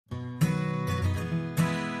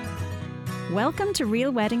Welcome to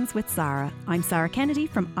Real Weddings with Sarah. I'm Sarah Kennedy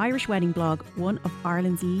from Irish Wedding Blog, one of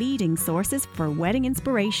Ireland's leading sources for wedding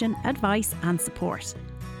inspiration, advice and support.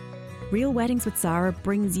 Real Weddings with Sarah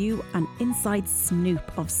brings you an inside snoop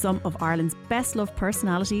of some of Ireland's best loved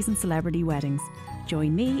personalities and celebrity weddings.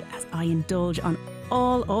 Join me as I indulge on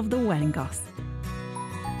all of the wedding goss.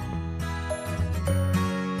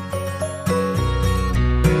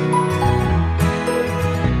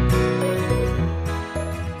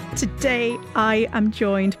 Today I am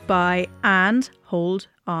joined by Anne. Hold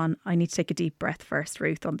on, I need to take a deep breath first,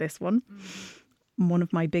 Ruth, on this one. One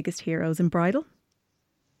of my biggest heroes in bridal.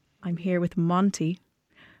 I'm here with Monte,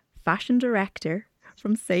 fashion director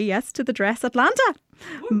from Say Yes to the Dress Atlanta.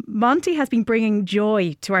 Monte has been bringing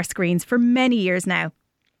joy to our screens for many years now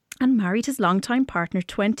and married his longtime partner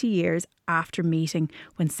 20 years after meeting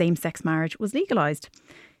when same-sex marriage was legalised.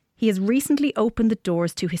 He has recently opened the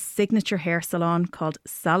doors to his signature hair salon called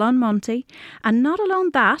Salon Monte. And not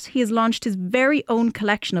alone that, he has launched his very own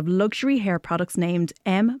collection of luxury hair products named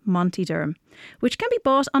Monte Durham, which can be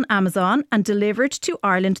bought on Amazon and delivered to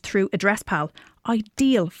Ireland through AddressPal.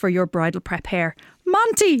 Ideal for your bridal prep hair.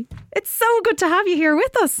 Monte, it's so good to have you here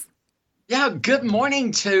with us. Yeah, good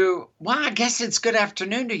morning to, I guess it's good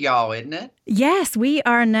afternoon to y'all, isn't it? Yes, we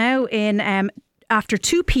are now in after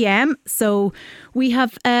 2 p.m. So we've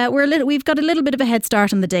got a little bit of a head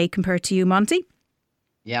start on the day compared to you, Monte.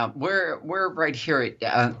 Yeah, we're right here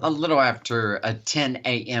at a little after 10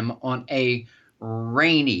 a.m. on a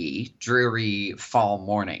rainy, dreary fall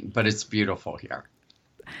morning, but it's beautiful here.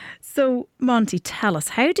 So, Monte, tell us,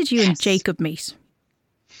 how did you and Jacob meet?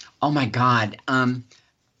 Oh my God,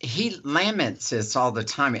 he laments this all the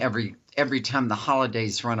time. Every time the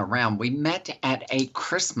holidays run around, we met at a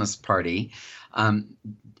Christmas party.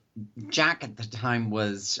 Jack at the time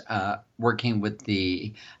was working with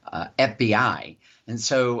the FBI. And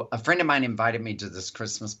so a friend of mine invited me to this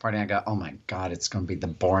Christmas party. I go, oh my God, it's going to be the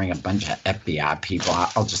boring, a bunch of FBI people.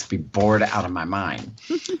 I'll just be bored out of my mind.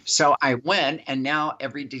 So I went, and now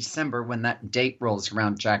every December when that date rolls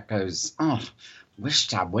around, Jack goes, oh,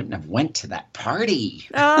 wished I wouldn't have went to that party.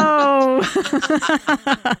 Oh,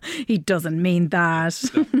 he doesn't mean that.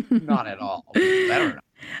 No, not at all. Better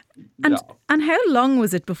not. And how long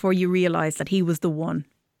was it before you realised that he was the one?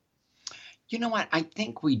 You know what? I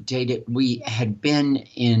think we had been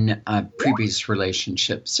in a previous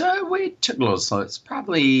relationship. So we took a little slow. It's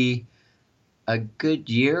probably a good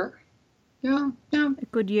year. Yeah. A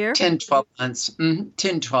good year? 10, 12 months.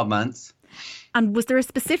 10, 12 months. And was there a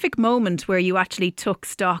specific moment where you actually took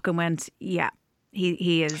stock and went, yeah,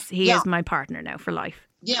 he is my partner now for life?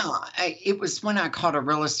 Yeah, it was when I called a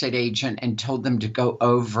real estate agent and told them to go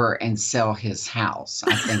over and sell his house.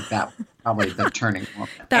 I think that was probably the turning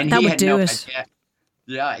point. that would do it. Idea.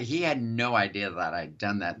 Yeah, he had no idea that I'd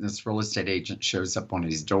done that. And this real estate agent shows up on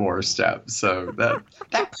his doorstep. So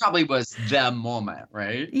that probably was the moment,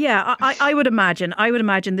 right? Yeah, I would imagine.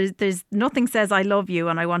 There's nothing says I love you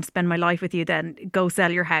and I want to spend my life with you, then go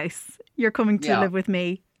sell your house. You're coming to live with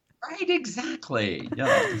me. Right, exactly.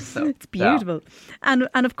 Yeah, so, it's beautiful. Yeah.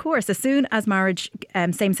 And of course, as soon as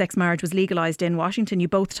same-sex marriage was legalised in Washington, you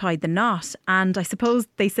both tied the knot. And I suppose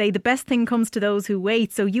they say the best thing comes to those who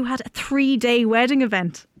wait. So you had a 3-day wedding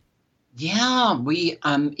event. Yeah,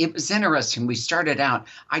 it was interesting. We started out,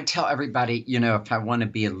 I tell everybody, if I want to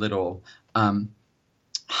be a little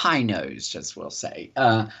high-nosed, as we'll say.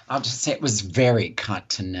 I'll just say it was very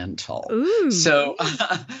continental. Ooh.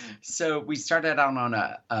 So we started out on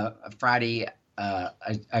a Friday,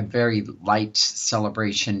 a very light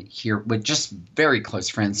celebration here with just very close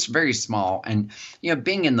friends, very small. And,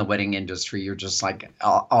 being in the wedding industry, you're just like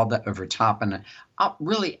all the over top. And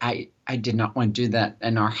really, I did not want to do that.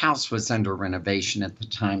 And our house was under renovation at the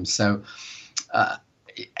time. So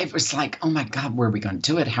it was like, oh my God, where are we going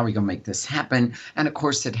to do it? How are we going to make this happen? And of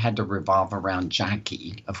course, it had to revolve around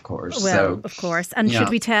Jackie, of course. Well, of course. And should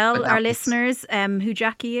we tell our listeners who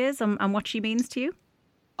Jackie is and what she means to you?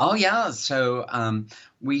 Oh, yeah. So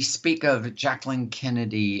we speak of Jacqueline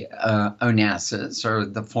Kennedy Onassis, or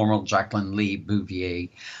the former Jacqueline Lee Bouvier,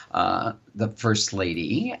 the First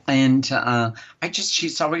Lady. And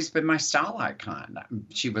she's always been my style icon.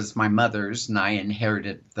 She was my mother's, and I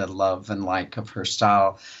inherited the love and like of her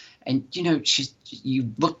style. And,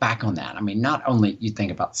 you look back on that. I mean, not only you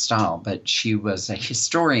think about style, but she was a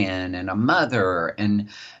historian and a mother and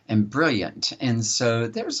brilliant. And so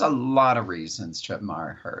there's a lot of reasons to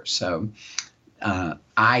admire her. So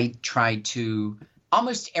I try to,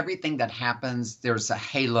 almost everything that happens, there's a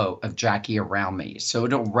halo of Jackie around me. So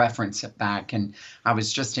it'll reference it back. And I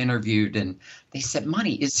was just interviewed and they said,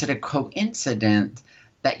 Monte, is it a coincidence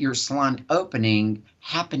that your salon opening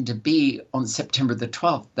happened to be on September the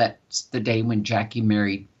 12th. That's the day when Jackie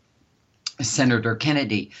married Senator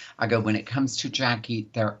Kennedy. I go, when it comes to Jackie,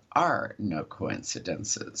 there are no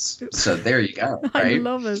coincidences. So there you go, I right?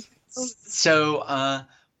 love it. So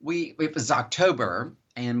it was October,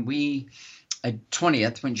 and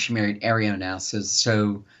 20th when she married Onassis.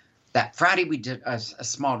 So that Friday we did a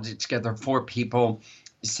small get together, 4 people.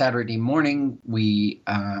 Saturday morning we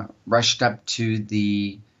rushed up to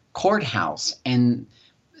the courthouse, and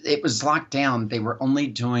it was locked down. They were only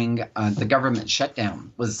doing the government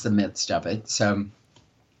shutdown was the midst of it. So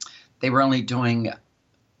they were only doing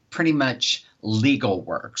pretty much legal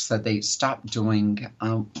work. So they stopped doing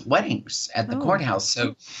weddings at the courthouse.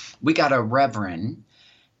 So we got a reverend,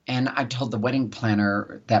 and I told the wedding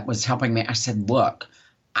planner that was helping me, I said, look,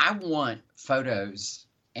 I want photos,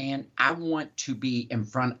 and I want to be in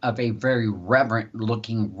front of a very reverent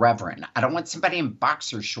looking reverend. I don't want somebody in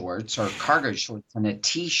boxer shorts or cargo shorts and a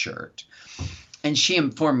t-shirt. And she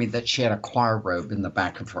informed me that she had a choir robe in the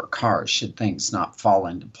back of her car should things not fall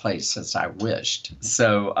into place as I wished.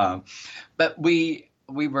 So, but we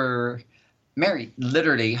were married,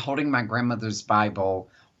 literally holding my grandmother's Bible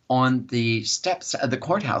on the steps of the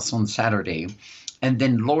courthouse on Saturday. And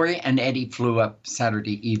then Lori and Eddie flew up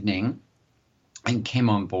Saturday evening and came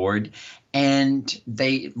on board, and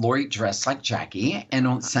Lori dressed like Jackie. And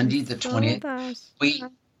on Sunday the 20th,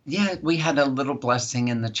 we had a little blessing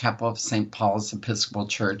in the chapel of St. Paul's Episcopal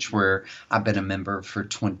Church, where I've been a member for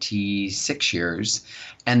 26 years.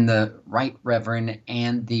 And the Right Reverend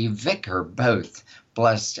and the vicar both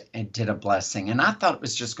blessed and did a blessing. And I thought it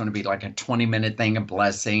was just going to be like a 20-minute thing, a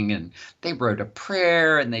blessing. And they wrote a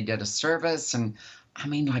prayer and they did a service. And I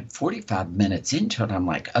mean, like 45 minutes into it, I'm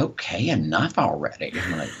like, okay, enough already.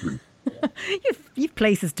 I'm like, You've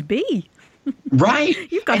places to be. Right.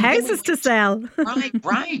 You've got houses to sell.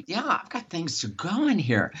 Right. Yeah, I've got things to go in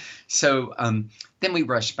here. So then we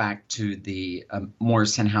rushed back to the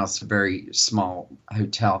Morrison House, a very small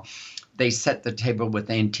hotel. They set the table with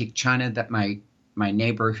antique china that my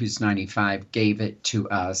neighbor, who's 95, gave it to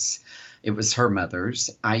us. It was her mother's.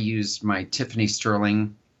 I used my Tiffany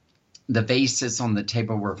Sterling. The vases on the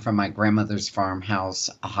table were from my grandmother's farmhouse,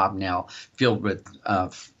 a hobnail filled with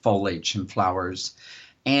foliage and flowers.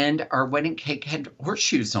 And our wedding cake had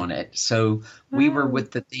horseshoes on it. So we were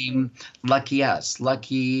with the theme, lucky us,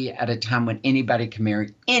 lucky at a time when anybody can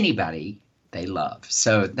marry anybody they love.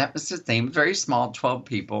 So that was the theme, very small, 12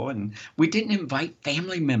 people. And we didn't invite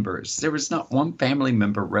family members. There was not one family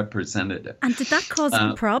member represented. And did that cause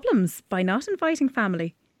problems by not inviting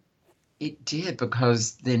family? It did,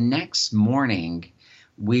 because the next morning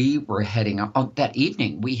we were heading off. That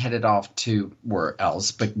evening we headed off to where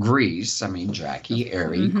else but Greece. I mean, Jackie,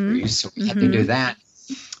 Greece. So we had to do that.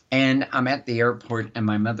 And I'm at the airport, and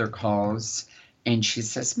my mother calls, and she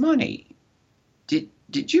says, Monte,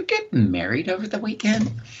 did you get married over the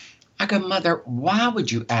weekend? I go, Mother, why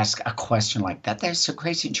would you ask a question like that? That's so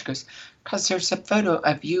crazy. And she goes, because there's a photo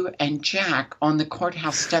of you and Jack on the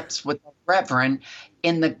courthouse steps with the Reverend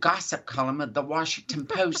in the gossip column of the Washington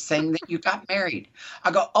Post saying that you got married.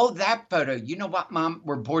 I go, oh, that photo. You know what, Mom?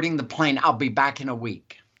 We're boarding the plane. I'll be back in a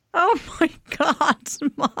week. Oh, my God,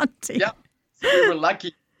 Monte. Yep. We were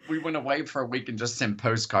lucky. We went away for a week and just sent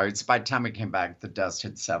postcards. By the time we came back, the dust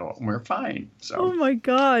had settled and we're fine. So. Oh, my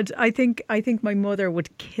God. I think my mother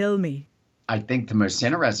would kill me. I think the most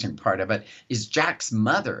interesting part of it is Jack's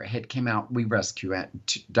mother had came out. We rescue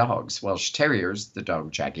dogs, Welsh Terriers, the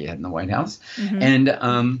dog Jackie had in the White House.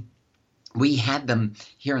 And we had them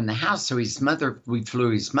here in the house. So we flew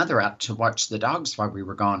his mother out to watch the dogs while we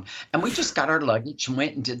were gone. And we just got our luggage and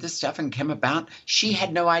went and did the stuff and came about. She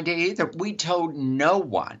had no idea either. We told no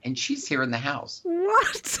one. And she's here in the house.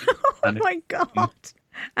 What? Oh, my God.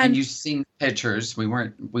 And you've seen pictures. We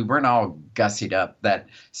weren't all gussied up. That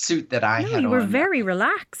suit that I had on. You were very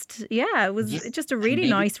relaxed. Yeah, it was just a really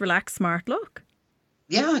nice, relaxed, smart look.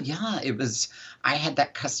 Yeah. It was. I had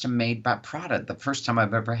that custom made by Prada. The first time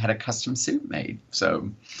I've ever had a custom suit made.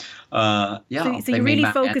 So, So you really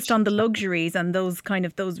focused on the luxuries and those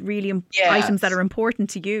really items that are important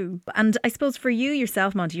to you. And I suppose for you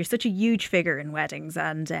yourself, Monte, you're such a huge figure in weddings,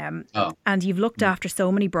 and you've looked after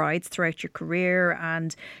so many brides throughout your career.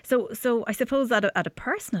 And so I suppose at a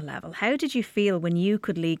personal level, how did you feel when you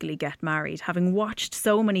could legally get married, having watched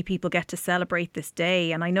so many people get to celebrate this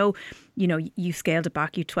day? And I know, you scaled it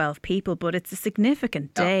back, you 12 people, but it's a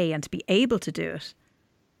significant day, and to be able to do it.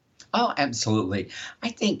 Oh, absolutely. I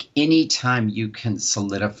think any time you can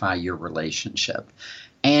solidify your relationship,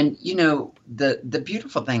 And the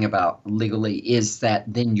beautiful thing about legally is that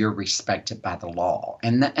then you're respected by the law,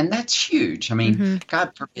 and that's huge. I mean, Hmm.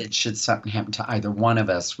 God forbid should something happen to either one of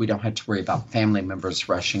us, we don't have to worry about family members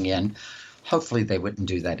rushing in. Hopefully, they wouldn't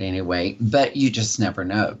do that anyway, but you just never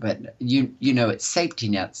know. But it's safety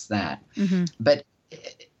nets that. Hmm. But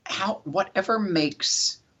whatever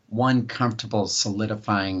makes one comfortable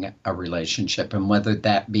solidifying a relationship, and whether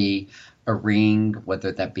that be a ring,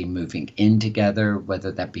 whether that be moving in together,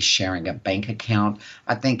 whether that be sharing a bank account,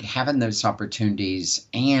 I think having those opportunities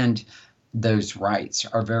and those rights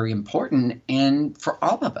are very important and for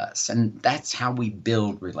all of us. And that's how we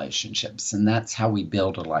build relationships, and that's how we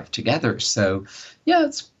build a life together. So yeah,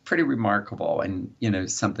 it's pretty remarkable, and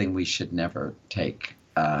something we should never take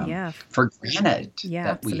Yeah. for granted, Yeah,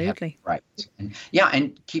 that we have absolutely. rights. And yeah,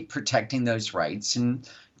 and keep protecting those rights and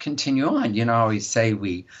continue on. I always say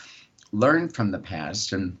we learn from the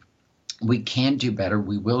past, and we can do better,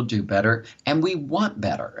 we will do better, and we want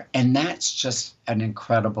better. And that's just an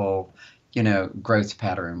incredible, growth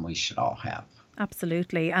pattern we should all have.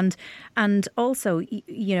 Absolutely. And also,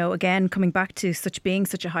 again, coming back to being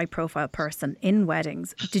such a high profile person in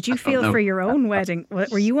weddings, did you Oh, feel no. for your own wedding,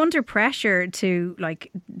 were you under pressure to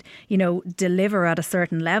deliver at a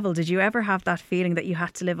certain level? Did you ever have that feeling that you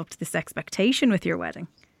had to live up to this expectation with your wedding?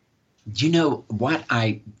 You know what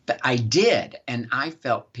I did, and I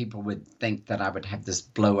felt people would think that I would have this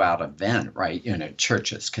blowout event, right?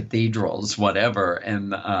 Churches, cathedrals, whatever,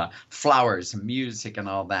 and flowers and music and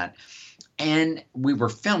all that. And we were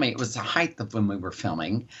filming. It was the height of when we were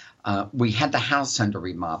filming. We had the house under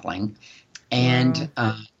remodeling, Wow. and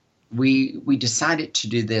we decided to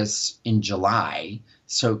do this in July.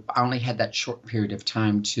 So I only had that short period of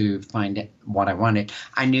time to find what I wanted.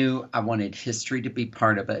 I knew I wanted history to be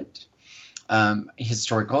part of it,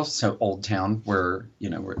 historical. So Old Town, where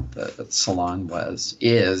the salon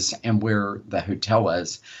is, and where the hotel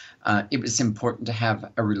was. It was important to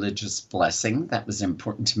have a religious blessing. That was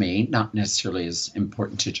important to me, not necessarily as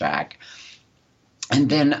important to Jack. And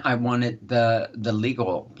then I wanted the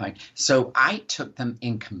legal part. So I took them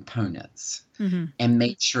in components Hmm. and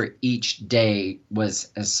made sure each day was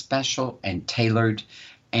as special and tailored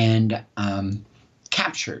and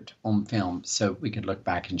captured on film, so we could look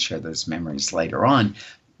back and share those memories later on.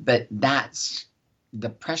 But that's the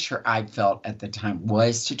pressure I felt at the time,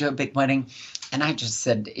 was to do a big wedding. And I just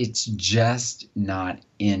said, it's just not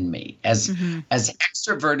in me. As Hmm. as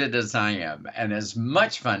extroverted as I am and as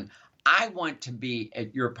much fun, I want to be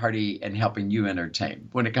at your party and helping you entertain.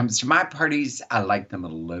 When it comes to my parties, I like them a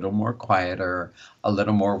little more quieter, a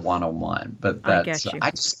little more one-on-one. But I that's get you.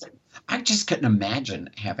 I just couldn't imagine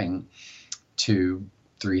having two,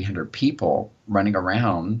 300 people running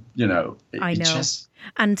around. I It know. just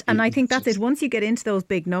And I it think that's it. just Once you get into those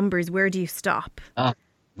big numbers, where do you stop? uh,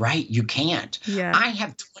 right. You can't. Yeah. I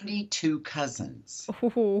have 22 cousins, so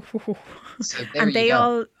there And you they go.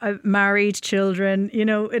 all married, children, and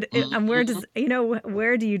Mhm.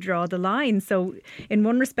 where do you draw the line? So in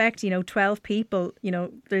one respect, 12 people,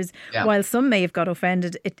 there's, Yeah. while some may have got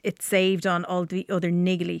offended, it saved on all the other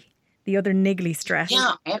niggly stress.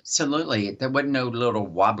 Yeah, absolutely. There wasn't no little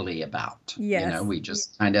wobbly about. Yes. We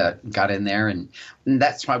just kind of got in there, and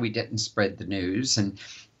that's why we didn't spread the news. And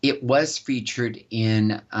it was featured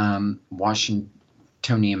in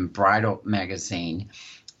Washingtonian Bridal magazine,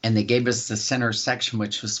 and they gave us the center section,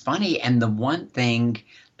 which was funny. And the one thing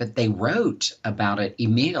that they wrote about it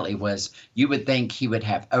immediately was, you would think he would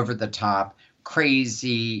have over the top,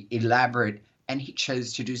 crazy, elaborate, and he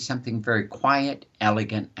chose to do something very quiet,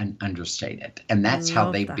 elegant, and understated. And I that's how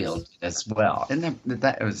love they that. build it as well. And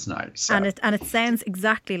that was nice. And So. it sounds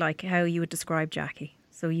exactly like how you would describe Jackie.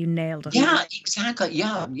 So you nailed it. Yeah, exactly.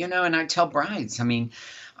 Yeah. And I tell brides, I mean,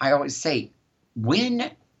 I always say,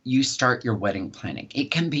 when you start your wedding planning, it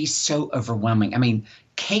can be so overwhelming. I mean,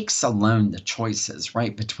 cakes alone, the choices,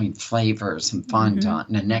 right, between flavors and Hmm. fondant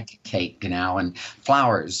and a neck cake, and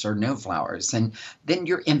flowers or no flowers. And then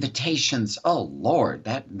your invitations. Oh, Lord,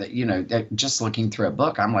 that just looking through a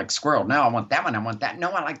book, I'm like, squirrel. No, I want that one. I want that.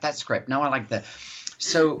 No, I like that script. No, I like that.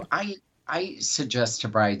 So I suggest to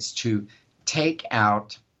brides to take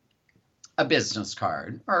out a business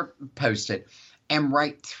card or post it and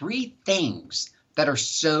write 3 things that are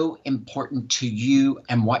so important to you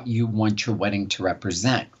and what you want your wedding to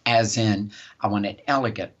represent. As in, I want it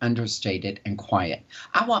elegant, understated, and quiet.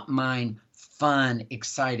 I want mine fun,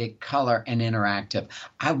 excited, color, and interactive.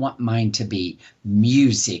 I want mine to be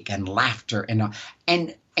music and laughter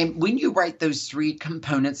and when you write those 3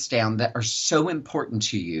 components down that are so important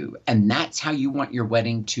to you, and that's how you want your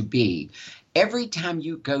wedding to be, every time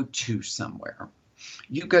you go to somewhere,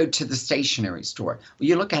 You go to the stationery store.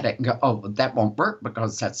 You look at it and go, oh, that won't work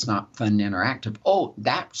because that's not fun and interactive. Oh,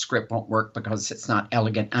 that script won't work because it's not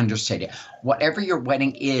elegant, understated. Whatever your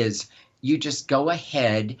wedding is, you just go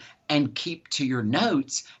ahead and keep to your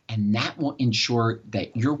notes, and that will ensure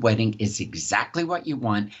that your wedding is exactly what you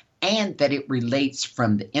want and that it relates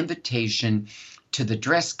from the invitation to the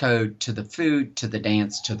dress code, to the food, to the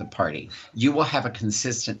dance, to the party. You will have a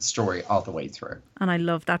consistent story all the way through. And I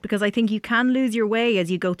love that, because I think you can lose your way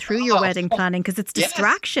as you go through your wedding planning, because it's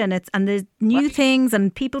distraction. And there's new things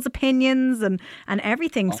and people's opinions and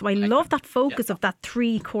everything. So I love that focus of that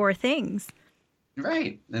 3 core things.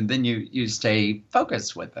 Right. And then you stay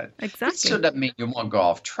focused with it. Exactly. It still doesn't mean you won't go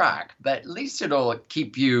off track, but at least it'll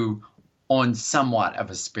keep you on somewhat of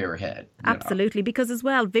a spearhead. Absolutely, because as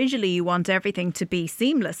well, visually you want everything to be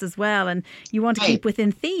seamless as well, and you want to keep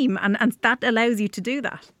within theme, and that allows you to do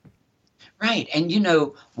that. Right. And,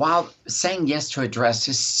 while saying yes to a dress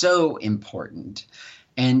is so important,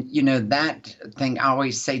 and, that thing, I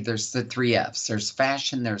always say there's the 3 F's. There's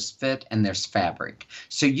fashion, there's fit, and there's fabric.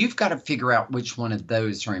 So you've got to figure out which one of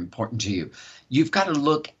those are important to you. You've got to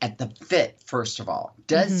look at the fit, first of all.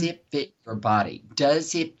 Does it fit your body?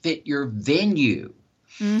 Does it fit your venue?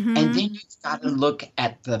 And then you've got to look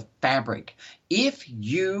at the fabric. If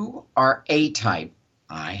you are A-type,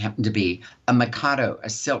 I happen to be, a Mikado, a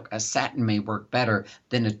silk, a satin may work better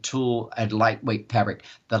than a tulle, a lightweight fabric.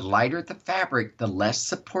 The lighter the fabric, the less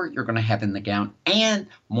support you're going to have in the gown and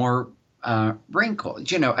more wrinkle.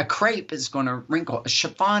 A crepe is going to wrinkle. A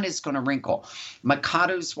chiffon is going to wrinkle.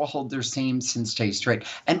 Mikados will hold their seams and stay straight.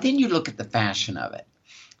 And then you look at the fashion of it.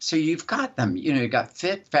 So you've got them. You've got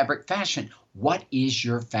fit, fabric, fashion. What is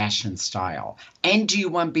your fashion style? And do you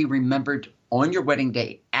want to be remembered on your wedding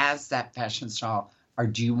day as that fashion style? Or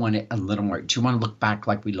do you want it a little more? Do you want to look back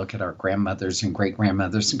like we look at our grandmothers and great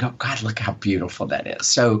grandmothers and go, God, look how beautiful that is.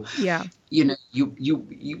 So, you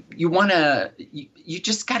want to, you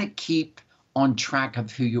just got to keep on track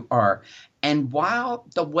of who you are. And while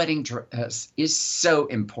the wedding dress is so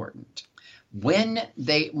important, when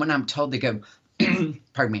I'm told, they go,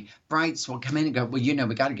 pardon me, brides will come in and go, well,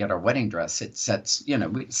 we got to get our wedding dress. It sets,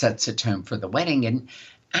 it sets a tone for the wedding. And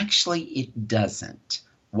actually it doesn't.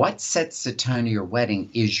 What sets the tone of your wedding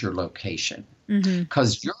is your location.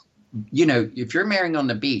 Because if you're marrying on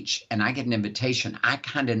the beach and I get an invitation, I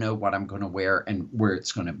kind of know what I'm going to wear and where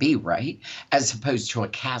it's going to be, right? As opposed to a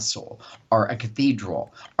castle or a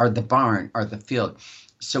cathedral or the barn or the field.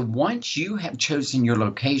 So once you have chosen your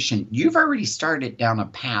location, you've already started down a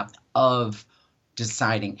path of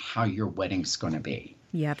deciding how your wedding's going to be.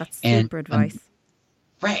 Yeah, that's super advice.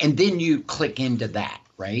 Right. And then you click into that,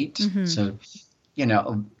 right? So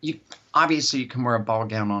you can wear a ball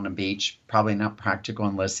gown on a beach, probably not practical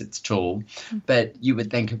unless it's tulle, but you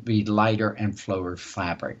would think it'd be lighter and flower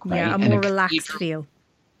fabric, right? Yeah, a more relaxed feel.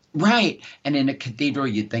 Right. And in a cathedral,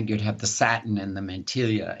 you'd think you'd have the satin and the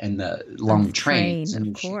mantilla and the long trains.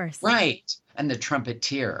 Of course. Right. And the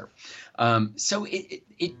trumpeter. So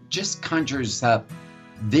it just conjures up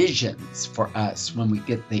visions for us when we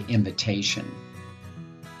get the invitation.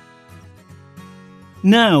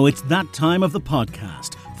 Now it's that time of the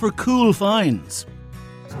podcast for Cool Finds.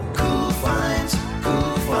 Cool Finds, Cool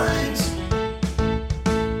Finds,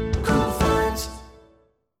 Cool Finds. Do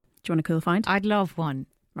you want a cool find? I'd love one.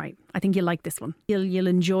 Right. I think you'll like this one. You'll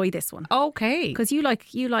enjoy this one. Okay. Because you like,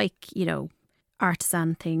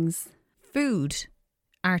 artisan things. Food.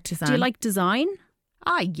 Artisan. Do you like design?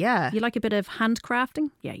 Yeah. You like a bit of handcrafting?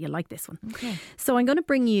 Yeah, you like this one. Okay. So I'm going to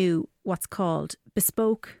bring you what's called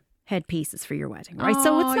bespoke headpieces for your wedding, right?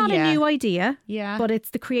 So it's not a new idea, but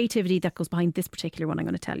it's the creativity that goes behind this particular one I'm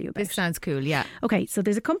going to tell you about. This sounds cool, yeah. Okay, so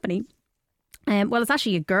there's a company, it's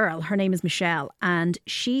actually a girl. Her name is Michelle, and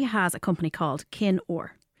she has a company called Kin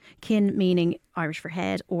Or. Kin meaning Irish for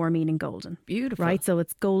head, or meaning golden. Beautiful. Right, so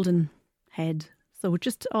it's golden head. So it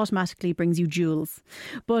just automatically brings you jewels.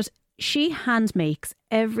 But she hand makes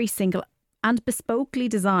every single and bespokely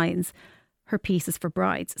designs her pieces for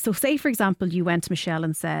brides. So say, for example, you went to Michelle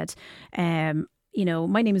and said,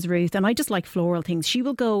 my name is Ruth and I just like floral things. She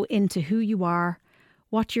will go into who you are,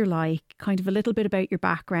 what you're like, kind of a little bit about your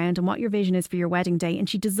background and what your vision is for your wedding day. And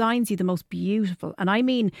she designs you the most beautiful. And I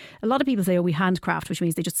mean, a lot of people say, we handcraft, which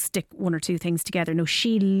means they just stick 1 or 2 things together. No,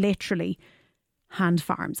 she literally hand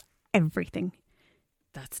farms everything.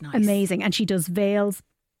 That's nice. Amazing. And she does veils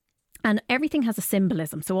and everything has a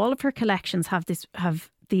symbolism. So all of her collections have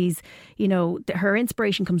these, her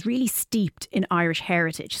inspiration comes really steeped in Irish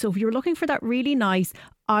heritage. So if you're looking for that really nice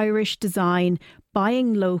Irish design,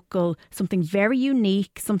 buying local, something very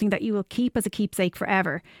unique, something that you will keep as a keepsake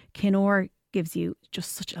forever, Kin Or gives you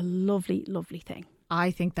just such a lovely, lovely thing. I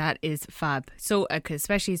think that is fab. So, 'cause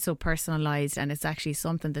especially so personalised, and it's actually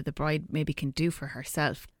something that the bride maybe can do for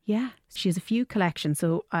herself. Yeah, she has a few collections.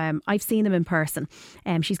 So I've seen them in person.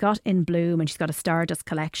 She's got In Bloom and she's got a Stardust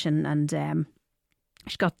collection and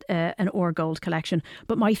she's got an Or Gold collection.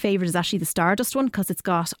 But my favourite is actually the Stardust one because it's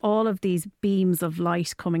got all of these beams of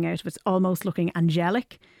light coming out of it, almost looking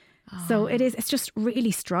angelic. So it's just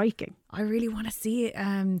really striking. I really want to see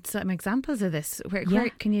some examples of this. Where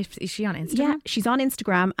can you? Is she on Instagram? Yeah, she's on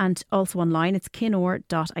Instagram and also online. It's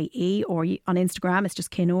kinor.ie, or on Instagram it's just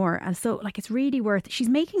kinor. And so like it's really worth. She's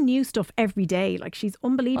making new stuff every day. Like she's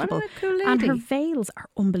unbelievable. What a cool lady. And her veils are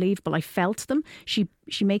unbelievable. I felt them. She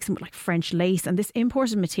makes them with like French lace and this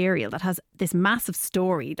imported material that has this massive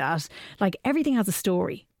story that like everything has a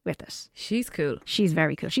story with it. She's cool. She's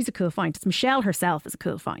very cool. She's a cool find. It's Michelle herself is a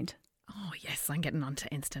cool find. Oh yes, I'm getting onto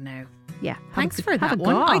Insta now. Yeah. Thanks for that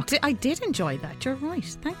one. I did enjoy that. You're right.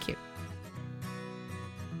 Thank you.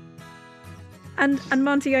 And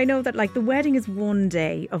Monte, I know that like the wedding is one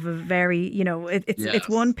day of a very, it's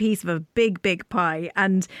one piece of a big, big pie.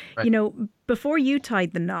 And, before you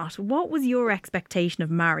tied the knot, what was your expectation of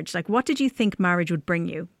marriage? Like, what did you think marriage would bring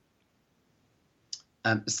you?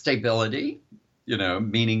 Stability,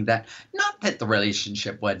 meaning that, not that the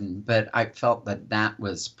relationship wasn't, but I felt that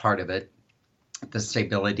was part of it. The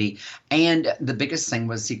stability. And the biggest thing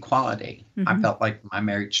was equality. Mm-hmm. I felt like my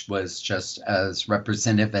marriage was just as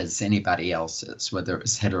representative as anybody else's, whether it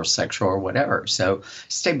was heterosexual or whatever. So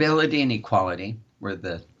stability and equality were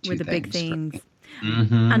the big things.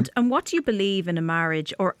 Mm-hmm. And what do you believe in a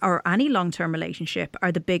marriage or any long-term relationship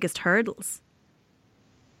are the biggest hurdles?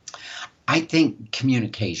 I think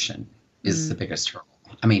communication is the biggest hurdle.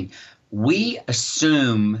 I mean, we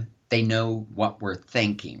assume they know what we're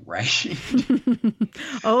thinking, right?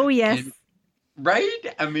 Oh, yes.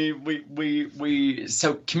 Right? I mean,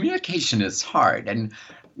 so communication is hard. And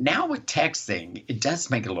now with texting, it does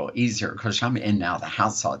make it a little easier because I'm in and out of the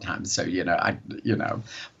house all the time. So,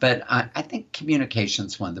 but I think communication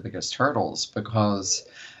is one of the biggest hurdles because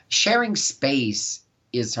sharing space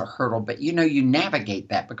is a hurdle, but you navigate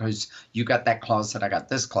that because you got that closet, I got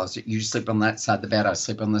this closet. You sleep on that side of the bed, I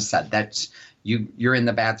sleep on this side. That's you're in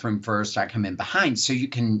the bathroom first, I come in behind. So you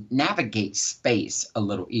can navigate space a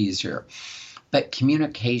little easier. But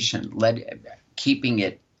communication, keeping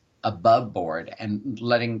it above board and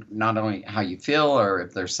letting not only how you feel or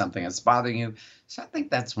if there's something that's bothering you. So I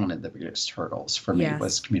think that's one of the biggest hurdles for me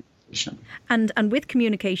was communication. And with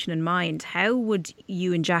communication in mind, how would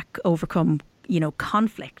you and Jack overcome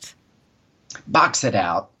conflict? Box it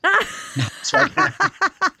out. That's right.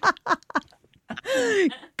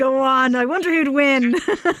 Go on. I wonder who'd win.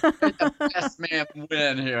 The best man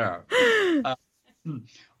win here.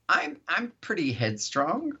 I'm pretty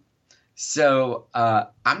headstrong, so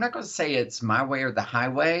I'm not going to say it's my way or the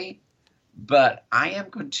highway, but I am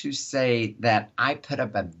going to say that I put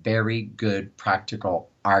up a very good practical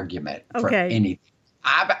argument for anything.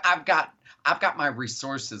 I've got my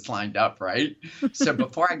resources lined up, right? So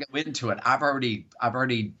before I go into it, I've already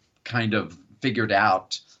kind of figured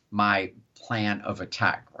out my plan of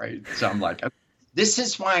attack, right? So I'm like, okay, this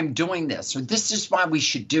is why I'm doing this, or this is why we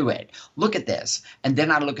should do it. Look at this. And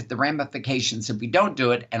then I look at the ramifications if we don't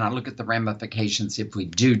do it, and I look at the ramifications if we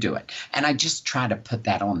do it. And I just try to put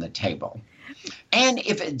that on the table. And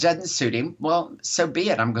if it doesn't suit him, well, so be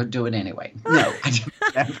it. I'm going to do it anyway. No, I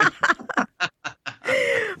don't.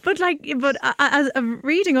 But as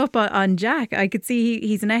reading up on Jack, I could see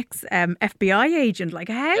he's an ex FBI agent. Like,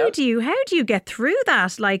 how do you get through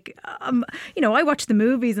that? Like, I watch the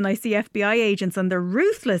movies and I see FBI agents and they're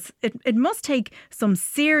ruthless. It must take some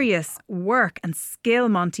serious work and skill,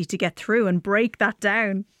 Monte, to get through and break that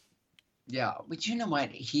down. Yeah, but you know what?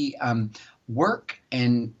 He work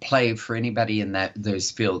and play for anybody in those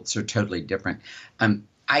fields are totally different.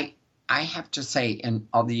 I have to say, in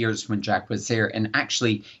all the years when Jack was there, and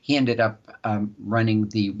actually he ended up running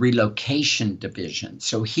the relocation division.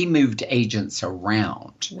 So he moved agents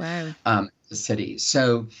around the city.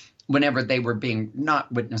 So whenever they were being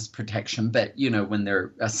not witness protection, but, when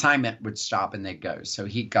their assignment would stop and they'd go. So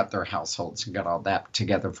he got their households and got all that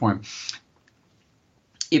together for him.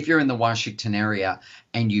 If you're in the Washington area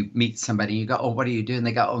and you meet somebody, you go, oh, what do you do? And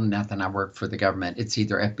they go, oh, nothing. I work for the government. It's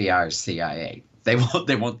either FBI or CIA. They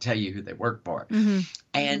won't tell you who they work for. Mm-hmm.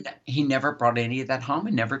 And he never brought any of that home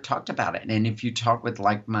and never talked about it. And if you talk with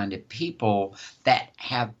like-minded people that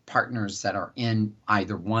have partners that are in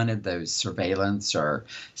either one of those surveillance or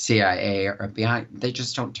CIA or FBI, they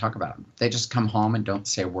just don't talk about them. They just come home and don't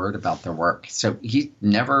say a word about their work. So he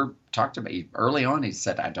never talked about it. Early on, he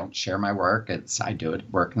said, I don't share my work. I do it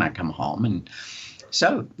at work and I come home. And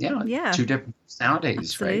So, yeah, Yeah. two different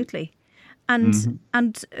personalities, right? Absolutely.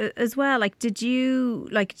 And as well, like, did you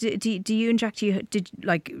like do you and Jack,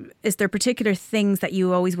 is there particular things that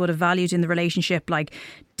you always would have valued in the relationship, like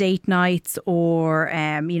date nights or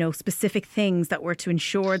specific things that were to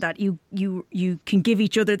ensure that you can give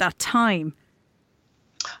each other that time?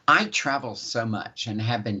 I travel so much and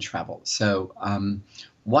have been traveled. So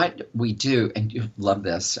what we do, and you love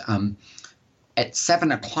this, at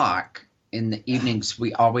 7 o'clock in the evenings,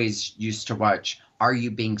 we always used to watch Are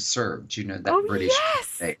You Being Served? You know, that Oh, British yes.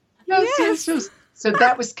 thing. Yes. Yes. So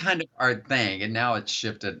that was kind of our thing, and now it's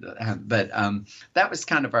shifted. But that was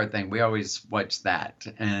kind of our thing. We always watched that,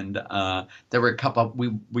 and there were a couple.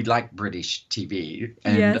 We like British TV,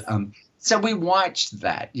 and Yes. so we watched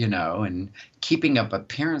that, and Keeping Up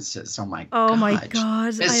Appearances. Oh my Oh my gosh,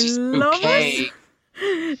 God, I Mrs. love Bouquet.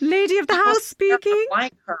 it. Lady of the House speaking.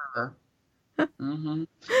 Like her. Hmm.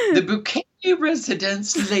 The Bouquet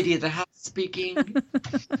residence, Lady of the House speaking.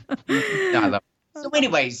 Mhm. I love it. So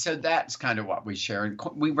anyway, so that's kind of what we share. And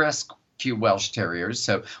we rescue Welsh Terriers,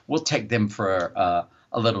 so we'll take them for a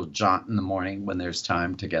little jaunt in the morning when there's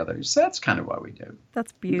time together. So that's kind of what we do.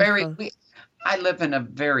 That's beautiful. I live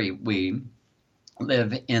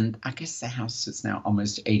in, I guess the house is now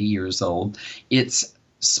almost 80 years old. It's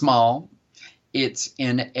small. It's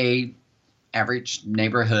in a average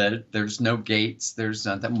neighborhood. There's no gates. There's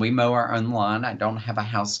nothing. We mow our own lawn. I don't have a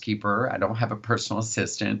housekeeper. I don't have a personal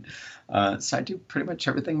assistant. So I do pretty much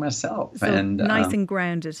everything myself. So and nice and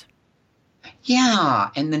grounded. yeah.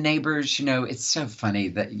 And the neighbors, it's so funny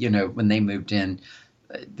that, when they moved in,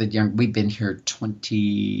 we've been here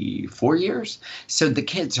 24 years. So the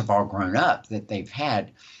kids have all grown up that they've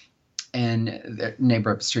had. And the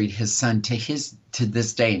neighbor up the street, his son, to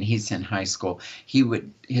this day, and he's in high school,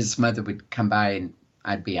 his mother would come by and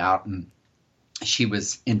I'd be out and she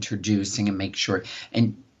was introducing and make sure,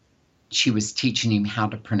 and she was teaching him how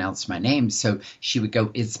to pronounce my name. So she would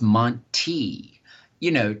go, it's Monte,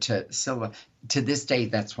 to Silva. To this day,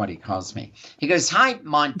 that's what he calls me. He goes, hi,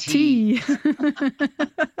 Monte. Tea.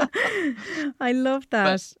 I love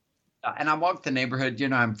that. And I walk the neighborhood,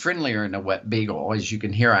 I'm friendlier than a wet beagle. As you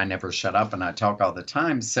can hear, I never shut up and I talk all the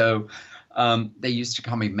time. So they used to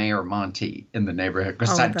call me Mayor Monte in the neighborhood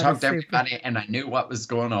because I'd talk to everybody and I knew what was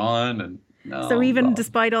going on. And so even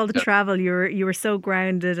despite all the travel, you were so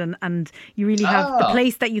grounded and you really have the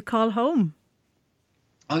place that you call home.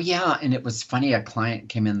 Oh, yeah. And it was funny. A client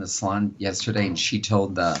came in the salon yesterday and she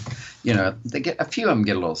told a few of them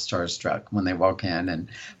get a little starstruck when they walk in and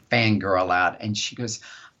fangirl out. And she goes,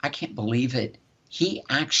 I can't believe it. He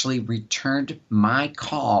actually returned my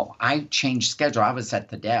call. I changed schedule. I was at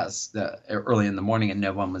the desk early in the morning and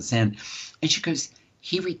no one was in. And she goes,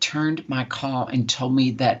 he returned my call and told me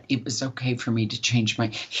that it was okay for me to change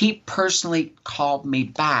he personally called me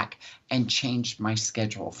back and changed my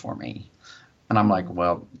schedule for me. And I'm like,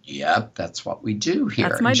 well, yep, that's what we do here.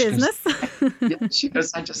 That's my business. She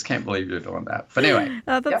goes, I just can't believe you're doing that. But anyway.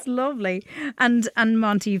 Oh, that's lovely. And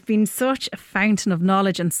Monte, you've been such a fountain of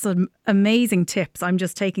knowledge and some amazing tips. I'm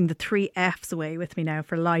just taking the 3 F's away with me now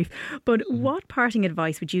for life. But what parting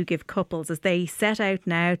advice would you give couples as they set out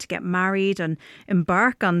now to get married and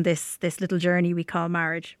embark on this little journey we call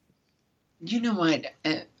marriage? You know what?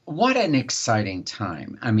 What an exciting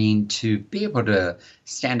time. I mean, to be able to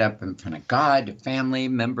stand up in front of God, family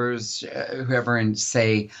members, whoever, and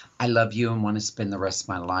say, I love you and want to spend the rest of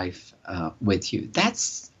my life with you.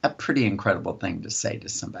 That's a pretty incredible thing to say to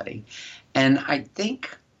somebody. And I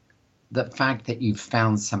think the fact that you've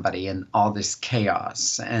found somebody in all this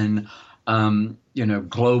chaos and,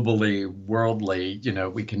 globally, worldly,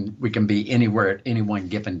 we can be anywhere at any one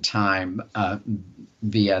given time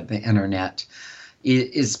via the internet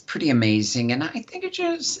is pretty amazing. And I think it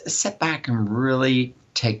just sit back and really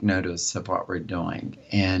take notice of what we're doing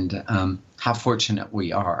and how fortunate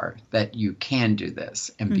we are that you can do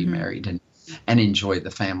this and be married and enjoy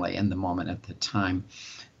the family and the moment at the time.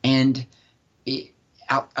 And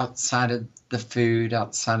outside of the food,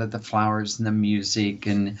 outside of the flowers and the music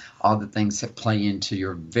and all the things that play into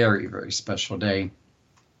your very, very special day,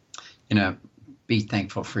 be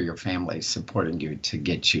thankful for your family supporting you to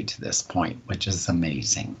get you to this point, which is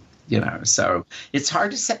amazing. So it's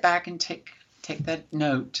hard to sit back and take that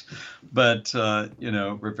note, but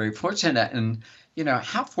we're very fortunate. And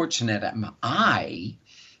how fortunate am I?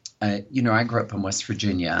 I grew up in West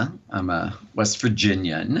Virginia. I'm a West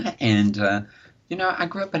Virginian, and I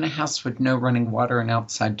grew up in a house with no running water and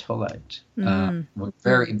outside toilet. We're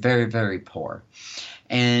very, very, very poor,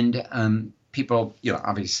 and people,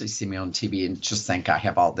 obviously see me on TV and just think I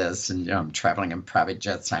have all this, and I'm traveling in private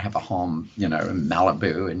jets. I have a home, in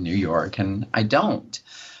Malibu in New York, and I don't.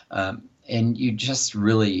 And you just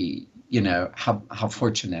really, how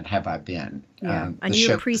fortunate have I been? Yeah, and the you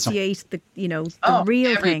show- appreciate the Oh,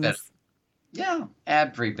 real every things. bit. Yeah,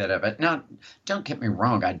 every bit of it. Now, don't get me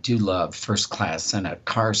wrong. I do love first class and a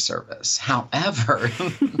car service. However,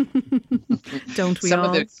 Don't we some all?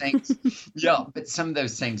 of those things, but some of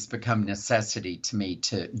those things become necessity to me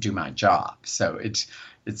to do my job. So it's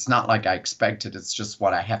not like I expect it. It's just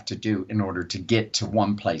what I have to do in order to get to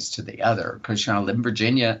one place to the other. Because I live in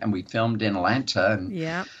Virginia, and we filmed in Atlanta, and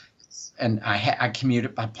Yeah. I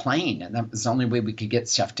commuted by plane, and that was the only way we could get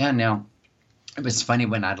stuff done. Now, it was funny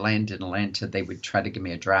when I landed in Atlanta, they would try to give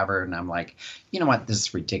me a driver, and I'm like, you know what, this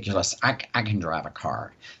is ridiculous. I can drive a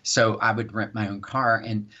car. So I would rent my own car,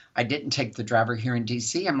 and I didn't take the driver here in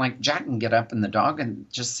D.C. I'm like, Jack can get up in the dog and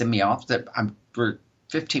just send me off. We're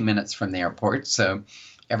 15 minutes from the airport, so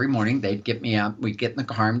every morning they'd get me up, we'd get in the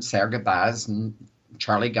car and say our goodbyes, and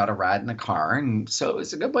Charlie got a ride in the car, and so it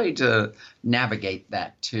was a good way to navigate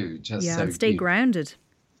that too. Just Yeah, so and stay grounded.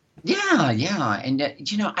 Yeah, and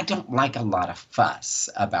I don't like a lot of fuss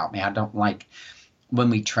about me. I don't like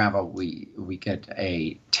when we travel. We get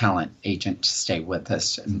a talent agent to stay with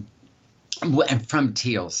us, and from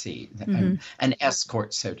TLC, an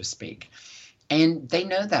escort, so to speak. And they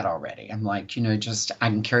know that already. I'm like, just I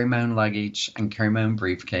can carry my own luggage, I can carry my own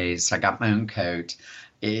briefcase, I got my own coat,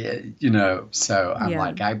 So I'm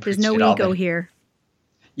like, I There's appreciate no all ego the here.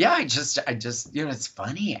 Yeah, I just, it's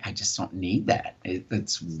funny. I just don't need that.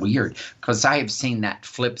 It's weird because I have seen that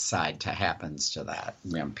flip side to happens to that.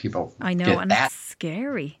 People I know, get and that. it's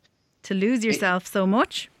scary to lose yourself so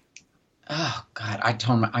much. Oh God,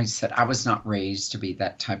 I said I was not raised to be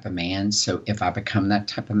that type of man. So if I become that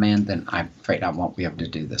type of man, then I'm afraid I won't be able to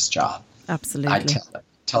do this job. Absolutely. I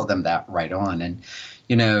tell them that right on. And,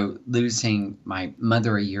 losing my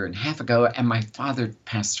mother a year and a half ago, and my father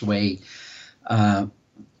passed away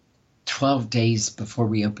 12 days before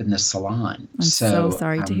we opened the salon. I'm so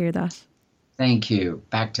sorry to hear that. Thank you.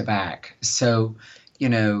 Back to back. So,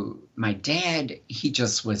 my dad, he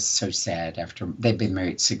just was so sad after they'd been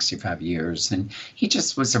married 65 years, and he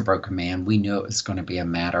just was a broken man. We knew it was going to be a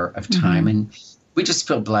matter of time. And we just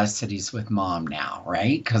feel blessed that he's with Mom now,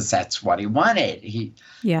 right? Because that's what he wanted. He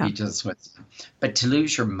just was. But to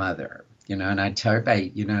lose your mother, and I tell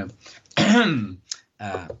everybody,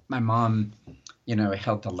 my mom,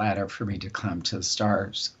 held the ladder for me to climb to the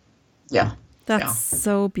stars. Yeah. That's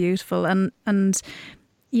so beautiful. And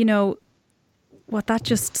what that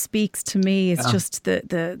just speaks to me is just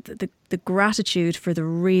the gratitude for the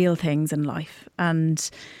real things in life.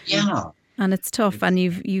 And it's tough, and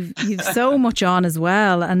you've so much on as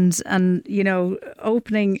well, and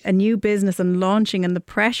opening a new business and launching, and the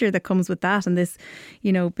pressure that comes with that, and this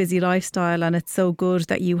busy lifestyle. And it's so good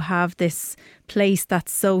that you have this place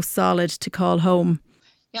that's so solid to call home.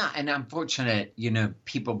 Yeah, and I'm fortunate,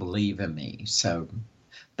 people believe in me. So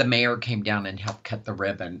the mayor came down and helped cut the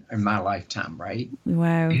ribbon in my lifetime, right?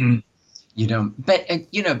 Wow. But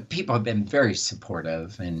people have been very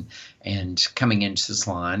supportive and coming into the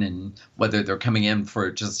salon, and whether they're coming in for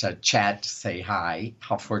just a chat to say hi,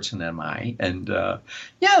 how fortunate am I? And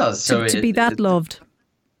so to be that loved.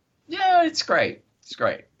 Yeah, it's great. It's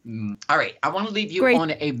great. All right, I want to leave you on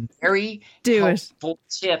a very helpful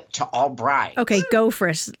tip to all brides. Okay, go for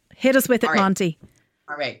it. Hit us with it, All right. Monte.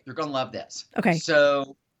 All right, you're going to love this. Okay.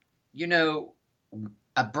 So,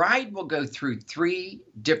 a bride will go through 3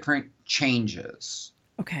 different changes.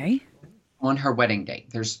 Okay. On her wedding day.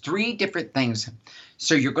 There's 3 different things.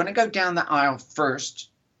 So you're going to go down the aisle first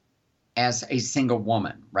as a single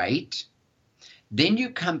woman, right? Then you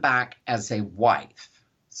come back as a wife.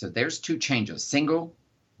 So there's 2 changes, single,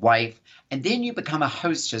 wife, and then you become a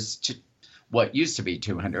hostess to what used to be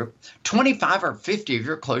 200, 25 or 50 of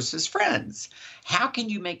your closest friends. How can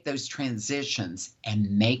you make those transitions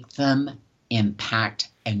and make them impact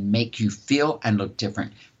and make you feel and look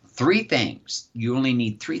different? 3 things. You only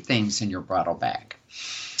need 3 things in your bridal bag.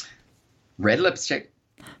 Red lipstick,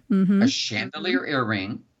 a chandelier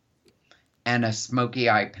earring, and a smoky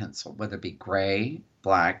eye pencil, whether it be gray,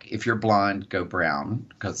 black. If you're blonde, go brown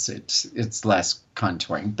because it's less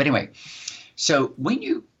contouring. But anyway, so when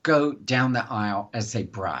you go down the aisle as a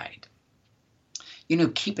bride,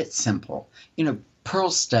 keep it simple.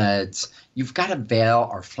 Pearl studs, you've got a veil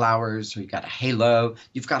or flowers, or you've got a halo,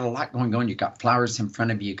 you've got a lot going on, you've got flowers in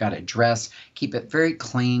front of you, you've got a dress. Keep it very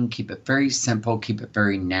clean, keep it very simple, keep it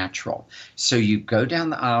very natural. So you go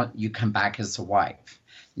down the aisle, you come back as a wife.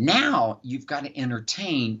 Now you've got to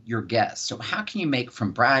entertain your guests. So how can you make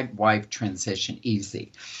from bride-wife transition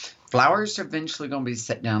easy? Flowers are eventually going to be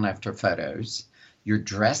set down after photos. Your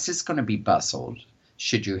dress is going to be bustled,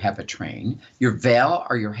 should you have a train. Your veil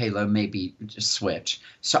or your halo may be switched.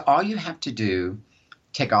 So all you have to do,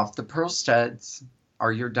 take off the pearl studs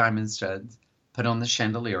or your diamond studs, put on the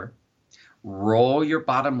chandelier, roll your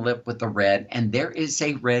bottom lip with the red, and there is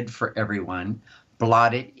a red for everyone.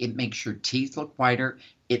 Blot it. It makes your teeth look whiter.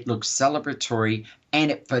 It looks celebratory,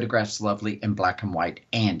 and it photographs lovely in black and white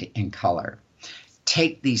and in color.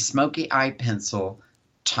 Take the smoky eye pencil,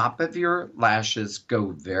 top of your lashes,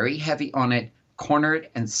 go very heavy on it, corner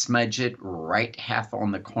it and smudge it right half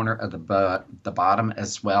on the corner of the bottom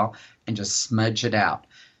as well, and just smudge it out.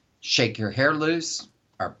 Shake your hair loose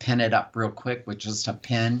or pin it up real quick with just a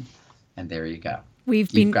pin, and there you go.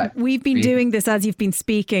 We've been doing this as you've been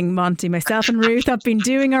speaking, Monte. Myself and Ruth have been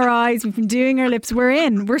doing our eyes, we've been doing our lips. We're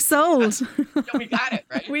in. We're sold. No, we got it,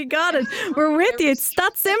 right? We got it. We're with you. It's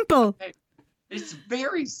that simple. It's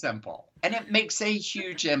very simple, and it makes a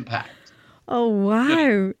huge impact. Oh,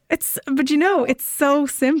 wow. But you know, it's so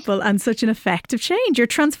simple and such an effective change. You're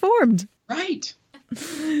transformed. Right.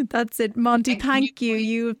 That's it, Monte. Thank you.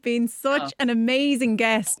 You have been such an amazing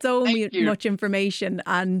guest. So much information.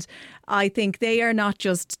 And I think they are not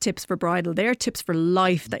just tips for bridal, they are tips for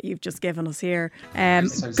life that you've just given us here.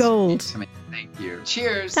 Gold. Thank you.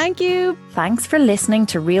 Cheers. Thank you. Thanks for listening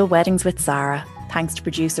to Real Weddings with Sarah. Thanks to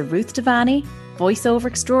producer Ruth Devani, voiceover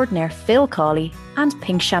extraordinaire Phil Cawley, and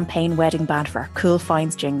Pink Champagne Wedding Band for our Cool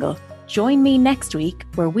Finds jingle. Join me next week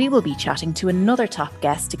where we will be chatting to another top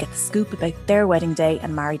guest to get the scoop about their wedding day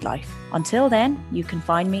and married life. Until then, you can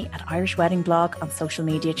find me at Irish Wedding Blog on social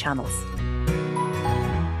media channels.